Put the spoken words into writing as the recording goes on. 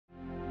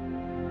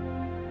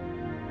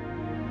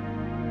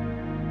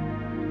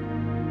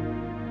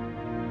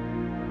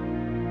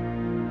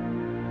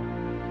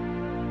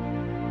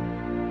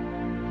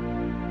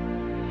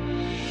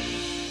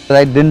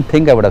I didn't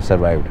think I would have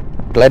survived.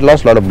 I had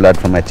lost a lot of blood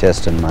from my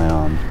chest and my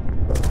arm.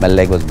 My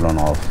leg was blown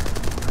off.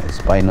 My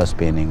spine was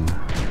paining.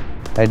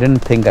 I didn't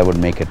think I would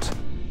make it.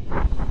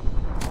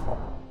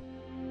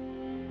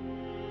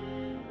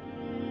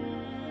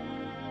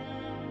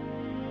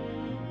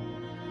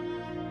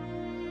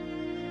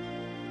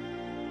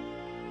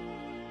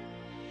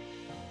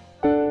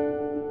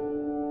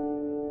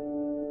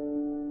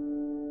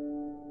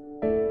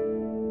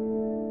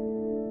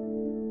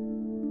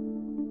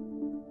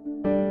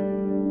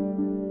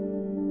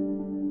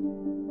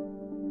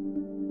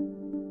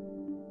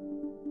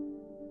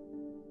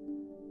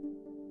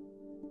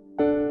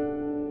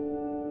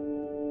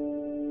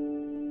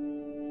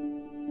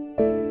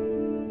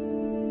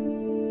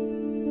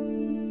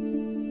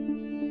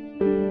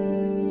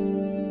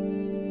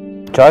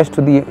 Choice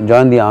to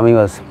join the army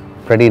was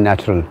pretty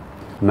natural.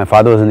 My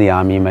father was in the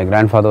army, my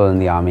grandfather was in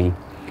the army.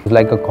 It's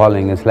like a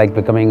calling, it's like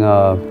becoming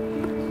a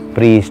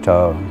priest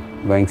or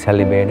going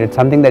celibate. It's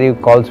something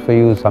that calls for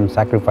you some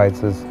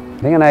sacrifices.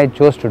 And I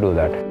chose to do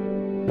that.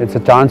 It's a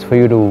chance for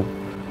you to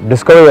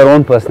discover your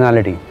own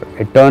personality.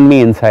 It turned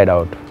me inside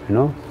out,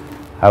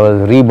 I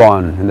was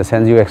reborn in the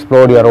sense you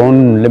explored your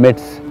own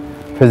limits,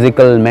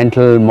 physical,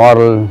 mental,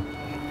 moral.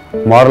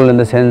 Moral in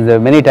the sense that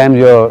many times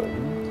you're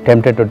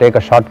tempted to take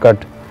a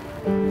shortcut.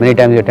 Many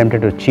times you're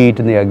tempted to cheat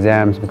in the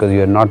exams because you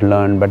had not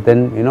learned, but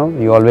then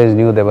you always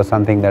knew there was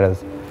something that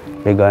is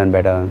bigger and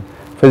better.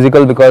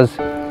 Physical because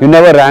you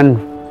never ran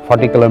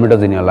 40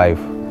 kilometers in your life.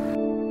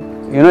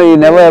 You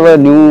never ever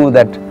knew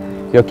that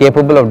you're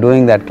capable of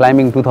doing that,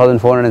 climbing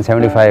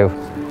 2,475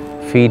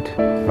 feet,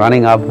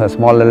 running up, a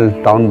small little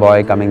town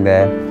boy coming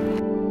there.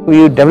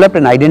 We developed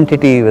an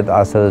identity with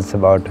ourselves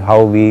about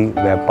how we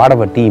were part of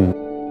a team.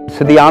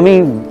 So the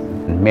army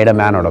made a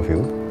man out of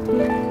you.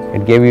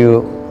 It gave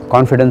you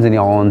confidence in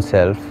your own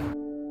self.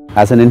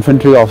 As an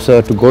infantry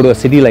officer, to go to a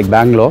city like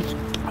Bangalore,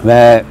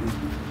 where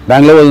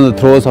Bangalore was in the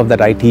throes of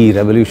that IT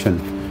revolution.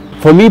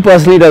 For me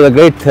personally, it was a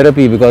great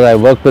therapy because I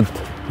worked with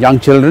young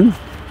children,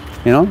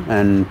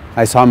 and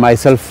I saw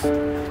myself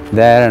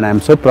there, and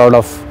I'm so proud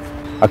of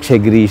Akshay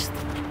Girish,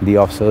 the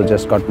officer who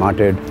just got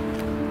martyred.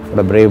 What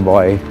a brave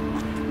boy.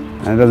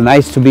 And it was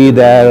nice to be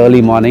there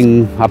early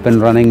morning, up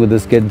and running with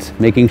these kids,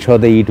 making sure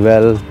they eat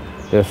well,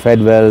 they're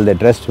fed well, they're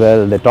dressed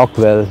well, they talk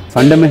well.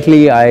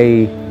 Fundamentally,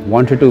 I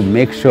wanted to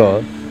make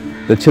sure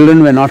the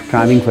children were not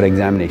cramming for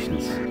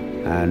examinations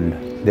and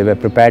they were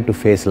prepared to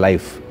face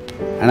life.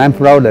 And I'm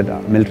proud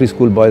that military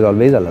school boys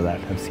always are like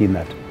that. I've seen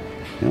that.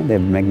 They're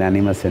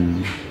magnanimous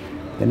and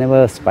they're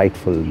never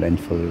spiteful,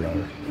 vengeful.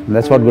 And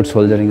that's what good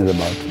soldiering is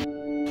about.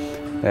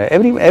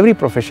 Every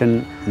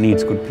profession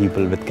needs good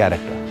people with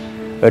character.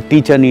 A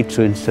teacher needs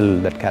to instill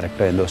that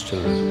character in those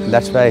children. And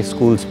that's why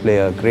schools play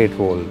a great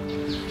role.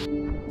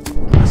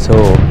 So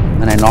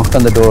when I knocked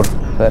on the door,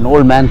 an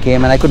old man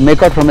came and I could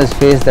make out from his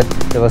face that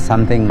there was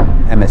something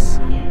amiss.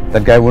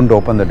 That guy wouldn't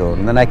open the door.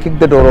 And then I kicked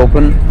the door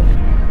open.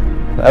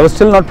 I was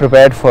still not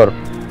prepared for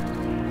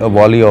a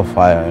volley of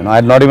fire. I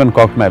had not even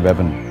cocked my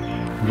weapon.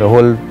 The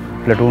whole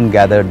platoon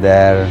gathered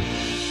there.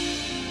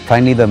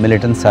 Finally the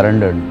militants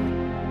surrendered.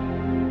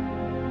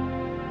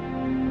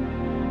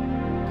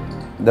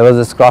 There was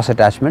this cross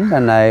attachment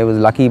and I was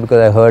lucky because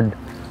I heard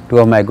two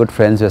of my good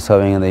friends were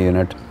serving in the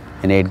unit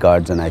in 8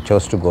 Guards and I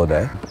chose to go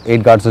there.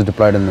 8 Guards was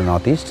deployed in the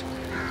Northeast,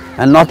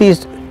 and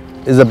Northeast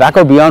is a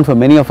backward beyond for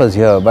many of us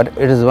here, but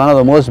it is one of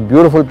the most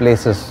beautiful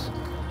places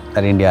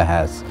that India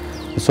has.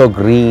 It's so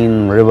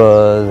green,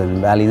 rivers and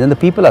valleys, and the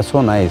people are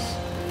so nice.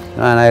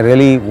 And I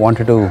really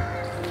wanted to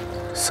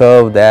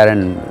serve there,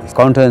 and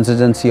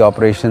counter-insurgency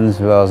operations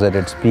was at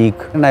its peak,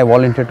 and I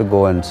volunteered to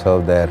go and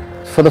serve there.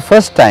 For the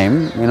first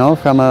time,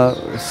 from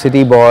a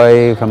city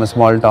boy, from a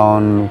small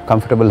town,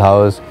 comfortable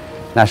house,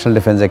 National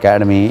Defence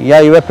Academy,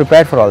 yeah, you were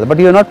prepared for all that, but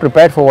you were not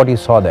prepared for what you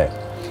saw there.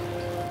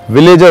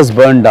 Villages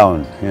burned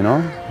down,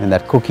 in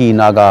that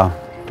Kuki-Naga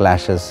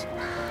clashes.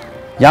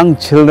 Young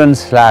children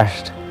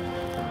slashed,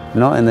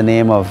 in the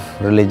name of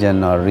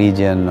religion or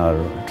region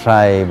or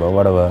tribe or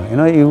whatever.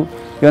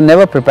 You're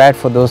never prepared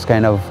for those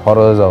kind of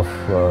horrors of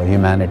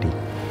humanity.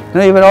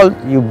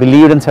 You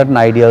believed in certain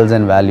ideals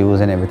and values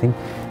and everything,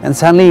 and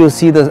suddenly you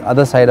see the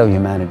other side of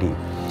humanity.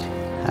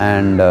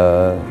 And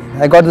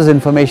I got this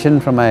information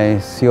from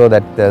my CO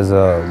that there's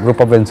a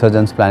group of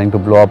insurgents planning to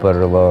blow up a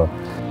river,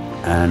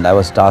 and I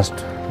was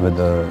tasked with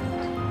the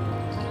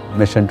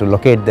mission to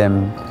locate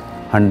them,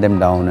 hunt them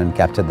down and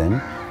capture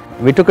them.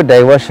 We took a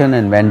diversion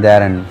and went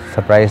there and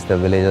surprised the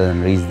villagers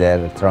and reached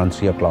there at around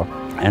 3 o'clock.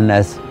 And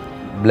as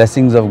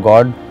blessings of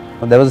God,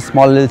 there was a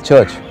small little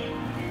church,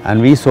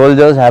 and we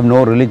soldiers have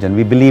no religion.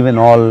 We believe in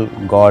all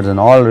gods and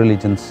all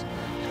religions.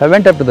 So I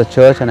went up to the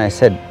church and I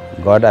said,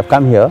 God, I've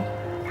come here.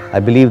 I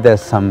believe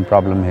there's some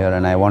problem here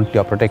and I want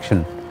your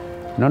protection,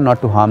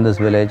 not to harm this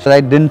village. But I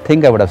didn't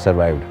think I would have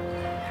survived,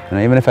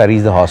 even if I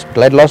reached the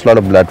hospital. I had lost a lot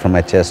of blood from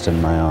my chest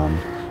and my arm.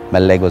 My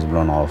leg was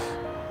blown off.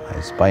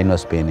 My spine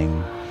was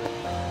paining.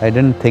 I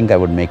didn't think I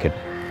would make it.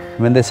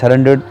 When they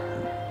surrendered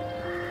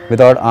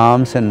without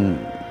arms and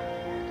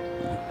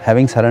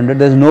having surrendered,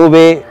 there's no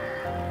way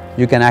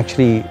you can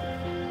actually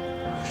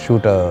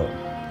shoot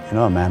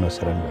a man who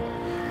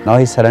surrendered. Now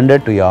he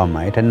surrendered to your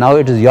might, and now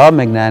it is your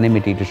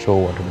magnanimity to show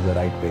what is the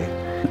right way.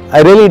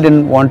 I really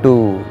didn't want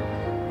to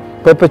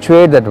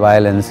perpetuate that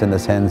violence in the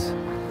sense,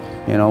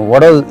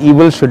 what was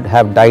evil should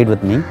have died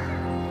with me.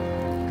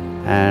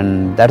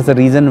 And that's the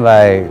reason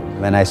why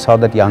when I saw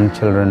that young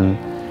children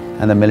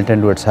and the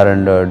militant who had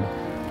surrendered,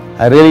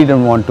 I really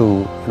didn't want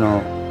to,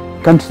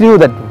 continue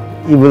that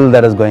evil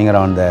that is going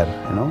around there,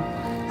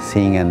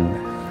 seeing and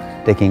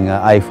taking an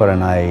eye for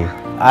an eye.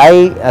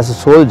 I, as a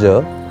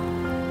soldier,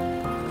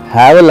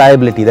 have a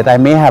liability that I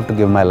may have to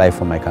give my life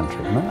for my country.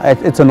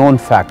 It's a known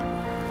fact.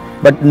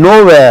 But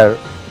nowhere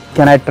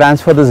can I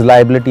transfer this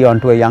liability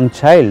onto a young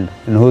child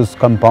in whose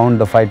compound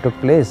the fight took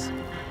place.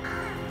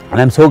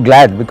 And I'm so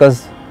glad,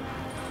 because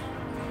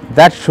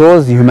that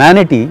shows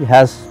humanity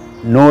has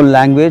no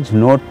language,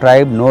 no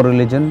tribe, no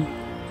religion,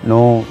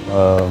 no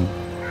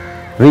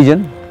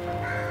region.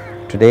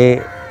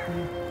 Today,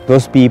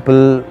 those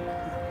people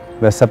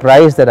were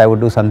surprised that I would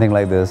do something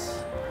like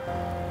this,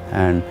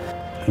 and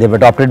they've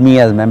adopted me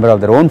as a member of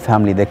their own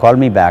family. They called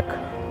me back.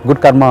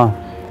 Good karma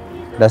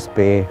does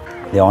pay.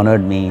 They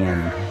honored me,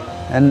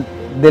 and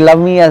they love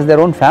me as their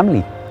own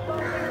family.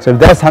 So if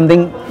there's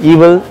something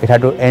evil, it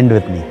had to end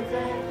with me.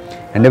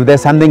 And if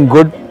there's something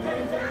good,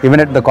 even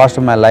at the cost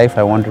of my life,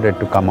 I wanted it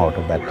to come out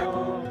of that.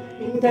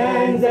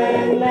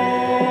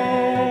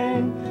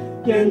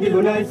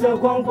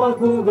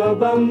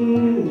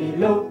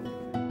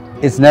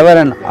 It's never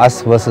an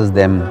us versus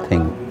them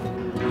thing.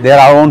 They are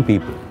our own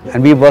people,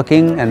 and we're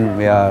working, and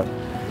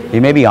we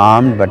may be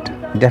armed, but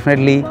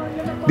definitely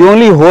the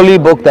only holy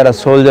book that a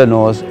soldier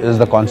knows is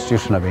the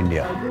Constitution of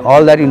India.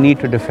 All that you need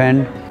to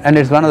defend, and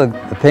it's one of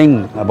the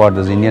thing about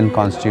this Indian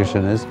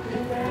Constitution is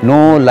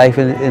no life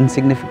is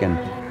insignificant,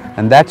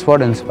 and that's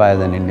what inspires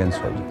an Indian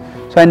soldier.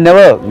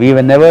 So we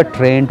were never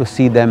trained to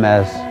see them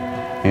as,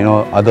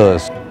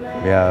 others.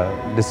 We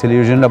are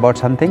disillusioned about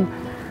something.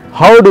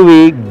 How do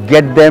we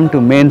get them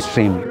to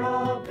mainstream?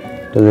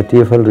 It was a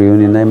tearful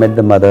reunion. I met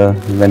the mother,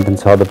 went and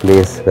saw the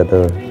place where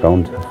the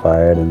rounds were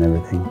fired and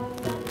everything.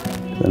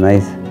 It was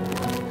nice.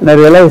 And I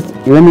realized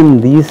even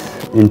in these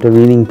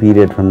intervening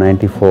period from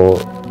 94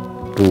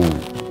 to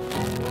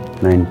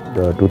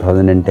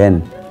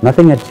 2010,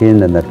 nothing had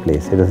changed in that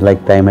place. It was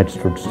like time had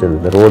stood still.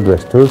 The roads were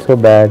still so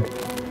bad,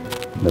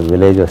 the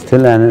village was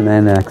still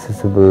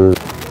inaccessible.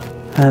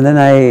 And then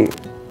I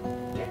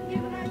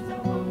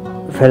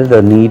felt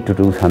the need to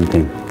do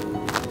something,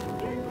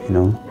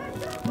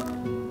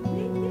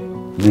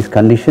 These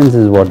conditions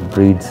is what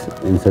breeds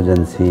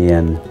insurgency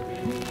and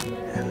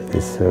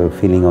this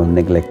feeling of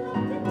neglect.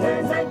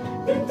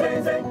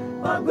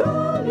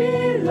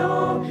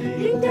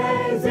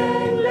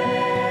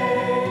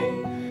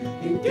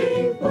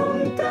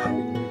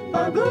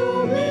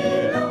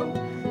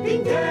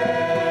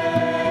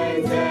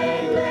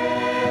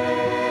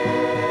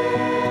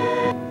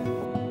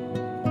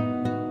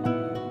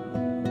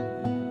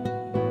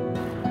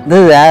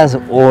 This is as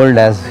old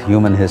as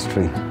human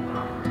history,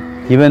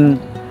 even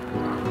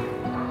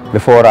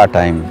before our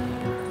time.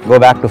 Go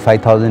back to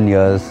 5,000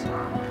 years.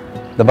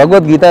 The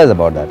Bhagavad Gita is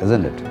about that,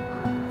 isn't it?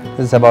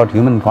 It's about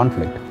human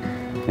conflict.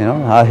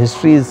 Our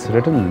history is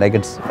written, like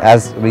it's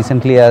as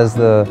recently as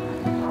the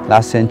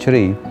last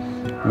century,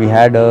 we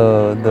had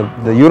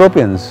the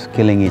Europeans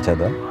killing each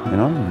other,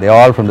 they're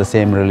all from the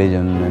same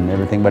religion and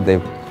everything, but they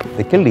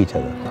killed each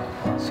other.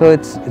 So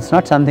it's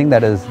not something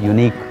that is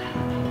unique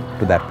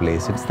to that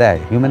place. It's there.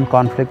 Human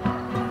conflict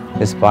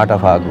is part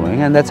of our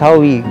growing, and that's how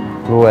we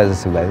grow as a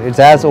civilization. It's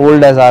as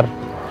old as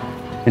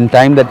in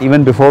time that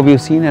even before we've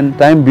seen, and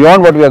time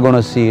beyond what we are going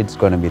to see, it's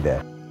going to be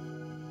there.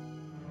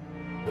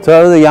 So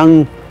I was a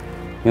young,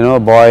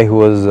 boy who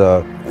was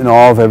in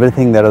awe of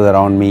everything that was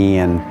around me,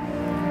 and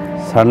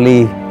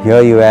suddenly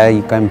here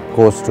you come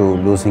close to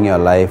losing your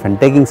life and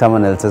taking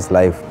someone else's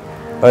life.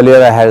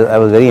 Earlier I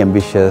was very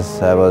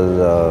ambitious. I was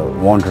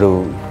wanted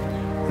to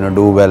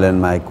do well in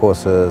my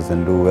courses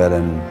and do well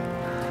in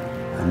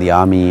the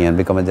army and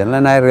become a general,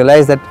 and I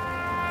realized that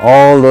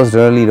all those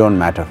really don't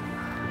matter.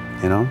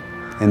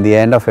 In the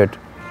end of it,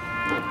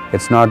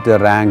 it's not the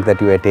rank that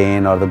you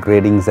attain or the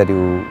gradings that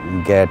you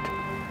get.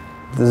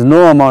 There's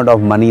no amount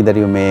of money that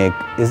you make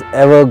is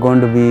ever going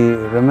to be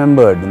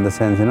remembered, in the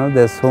sense,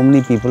 there's so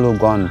many people who've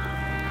gone.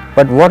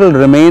 But what will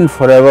remain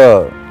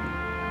forever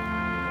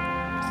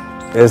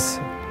is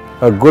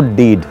a good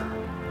deed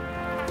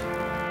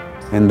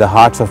in the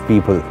hearts of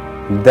people.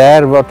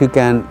 There what you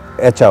can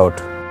etch out.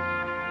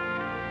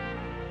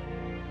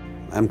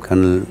 I'm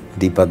Col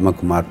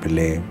DPK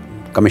Pillay,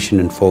 commissioned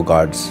in 4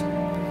 Guards,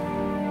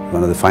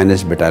 one of the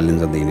finest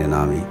battalions of the Indian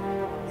Army.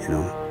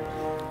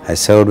 I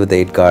served with the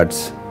 8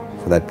 Guards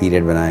for that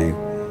period when I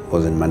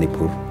was in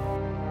Manipur.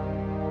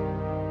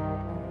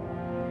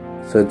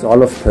 So it's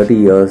all of 30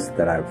 years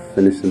that I've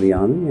finished in the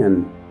army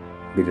and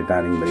be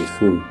retiring very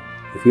soon.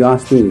 If you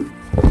ask me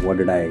what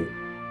did I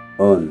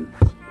earn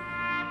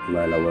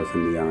while I was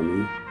in the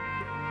army,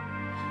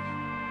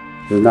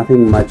 there's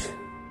nothing much,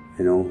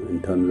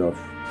 in terms of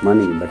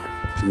money, but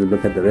you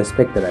look at the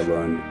respect that I've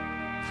earned,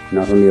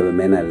 not only of the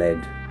men I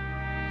led,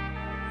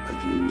 but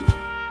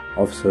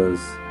officers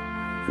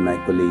and my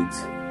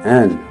colleagues,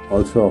 and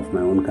also of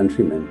my own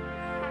countrymen.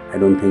 I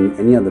don't think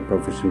any other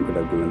profession could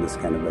have given this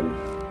kind of an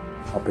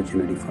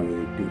opportunity for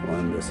me to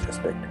earn this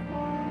respect.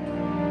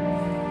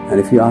 And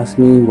if you ask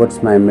me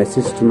what's my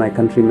message to my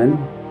countrymen,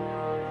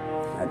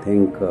 I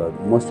think the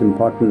most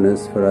important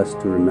is for us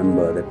to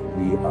remember that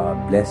we are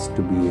blessed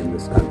to be in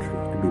this country,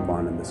 to be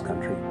born in this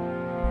country.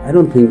 I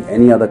don't think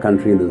any other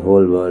country in this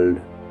whole world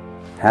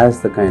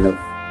has the kind of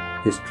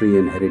history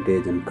and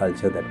heritage and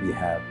culture that we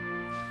have.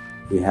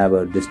 We have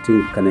a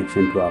distinct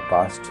connection to our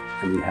past,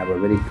 and we have a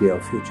very clear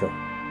future.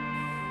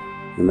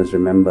 We must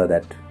remember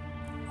that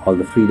all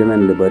the freedom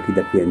and liberty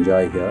that we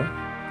enjoy here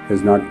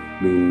has not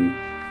been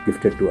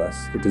gifted to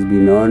us. It has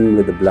been earned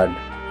with the blood,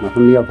 not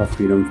only of our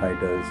freedom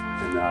fighters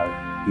and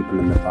our people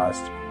in the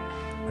past,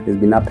 but it has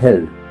been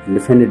upheld and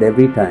defended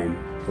every time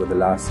over the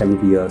last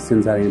 70 years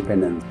since our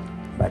independence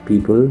by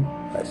people,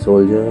 by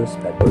soldiers,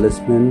 by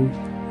policemen,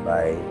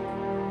 by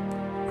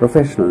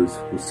professionals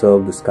who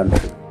serve this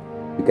country.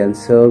 You can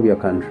serve your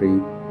country,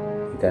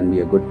 you can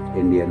be a good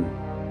Indian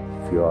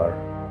if you are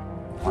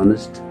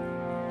honest,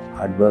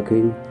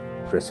 hardworking,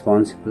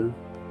 responsible,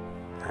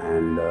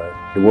 and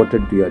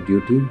devoted to your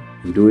duty.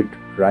 You do it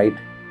right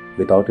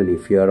without any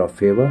fear or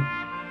favor,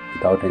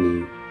 without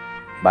any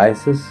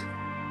biases,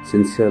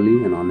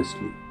 sincerely and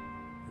honestly.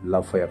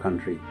 Love for your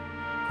country,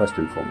 first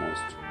and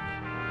foremost.